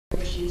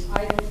issues,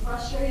 I've been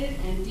frustrated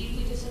and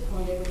deeply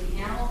disappointed with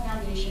the Animal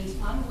Foundation's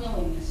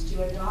unwillingness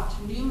to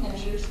adopt new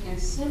measures and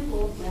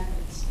simple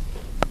methods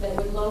that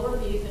would lower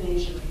the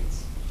euthanasia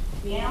rates.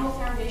 The Animal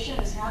Foundation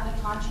has had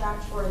the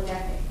contract for a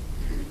decade,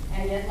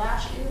 and yet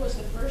last year was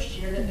the first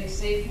year that they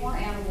saved more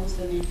animals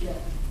than they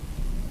killed.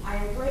 I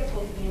am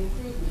grateful for the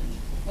improvement,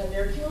 but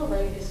their kill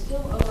rate is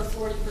still over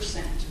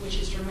 40%,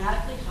 which is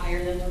dramatically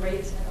higher than the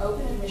rates at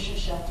open admission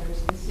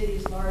shelters in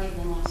cities larger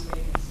than Las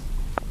Vegas.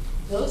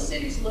 Those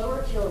cities'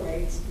 lower kill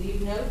rates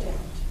leave no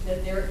doubt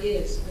that there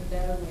is a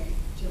better way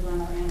to run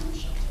our animal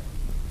shelter.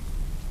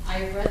 I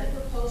have read the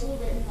proposal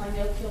written by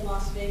No Kill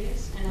Las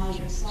Vegas, and I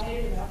am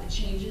excited about the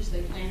changes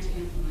they plan to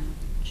implement.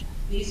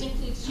 These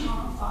include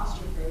strong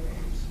foster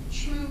programs,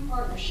 true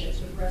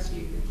partnerships with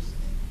rescue groups,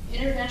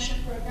 intervention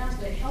programs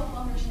that help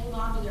owners hold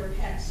on to their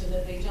pets so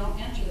that they don't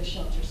enter the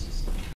shelter system,